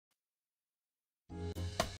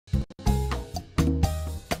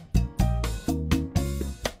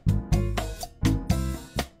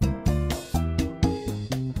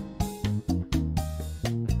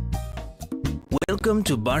Welcome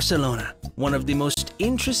to Barcelona, one of the most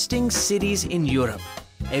interesting cities in Europe,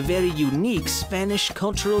 a very unique Spanish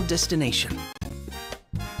cultural destination.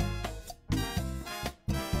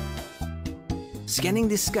 Scanning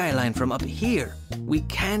the skyline from up here, we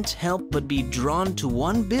can't help but be drawn to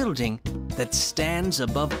one building that stands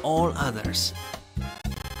above all others.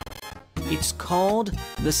 It's called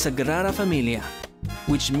the Sagrada Familia,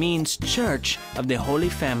 which means Church of the Holy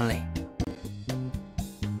Family.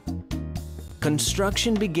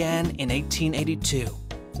 Construction began in 1882,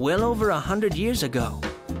 well over 100 years ago.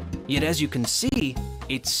 Yet as you can see,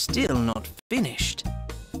 it's still not finished.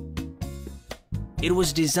 It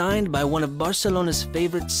was designed by one of Barcelona's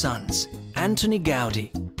favorite sons, Antoni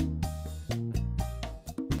Gaudí.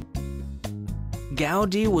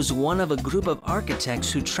 Gaudí was one of a group of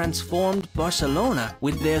architects who transformed Barcelona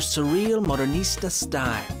with their surreal modernista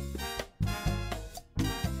style.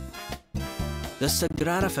 The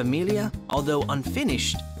Sagrada Familia, although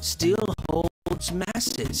unfinished, still holds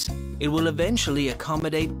masses. It will eventually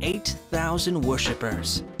accommodate 8,000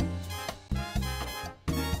 worshippers.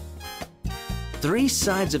 Three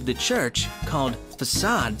sides of the church, called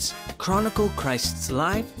facades, chronicle Christ's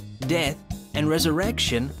life, death, and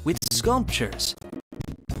resurrection with sculptures.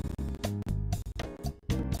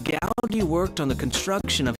 Gaudí worked on the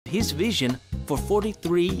construction of his vision for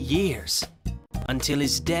 43 years, until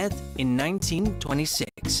his death in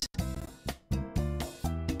 1926.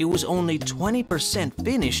 It was only 20%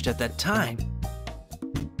 finished at that time.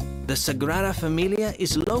 The Sagrada Familia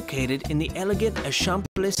is located in the elegant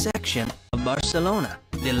Eixample section of Barcelona,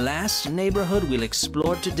 the last neighborhood we'll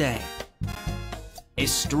explore today. A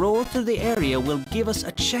stroll through the area will give us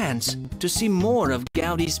a chance to see more of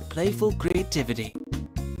Gaudí's playful creativity.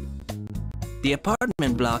 The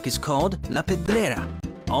apartment block is called La Pedrera,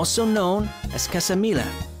 also known as Casa Mila.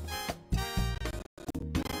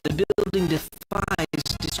 The building defies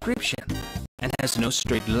description and has no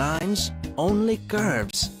straight lines, only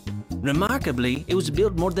curves. Remarkably, it was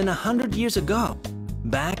built more than 100 years ago,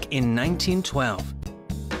 back in 1912.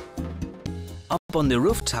 Up on the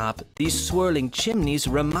rooftop, these swirling chimneys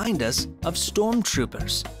remind us of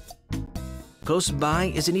stormtroopers. Close by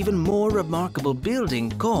is an even more remarkable building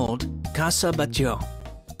called Casa Batlló.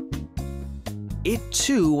 It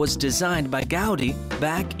too was designed by Gaudí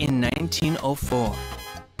back in 1904.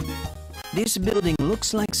 This building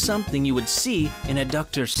looks like something you would see in a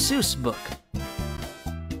Dr. Seuss book.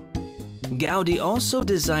 Gaudí also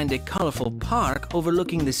designed a colorful park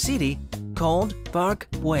overlooking the city called Parc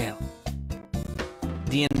Güell.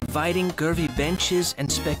 The inviting curvy benches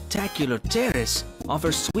and spectacular terrace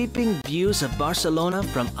offer sweeping views of Barcelona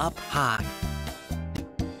from up high.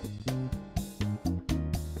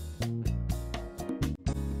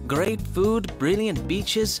 Great food, brilliant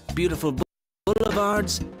beaches, beautiful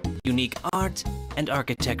boulevards, unique art and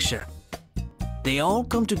architecture. They all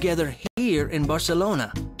come together here in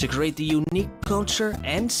Barcelona to create the unique culture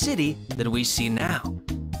and city that we see now.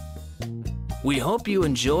 We hope you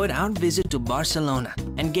enjoyed our visit to Barcelona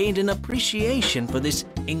and gained an appreciation for this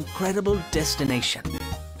incredible destination.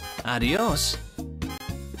 Adios!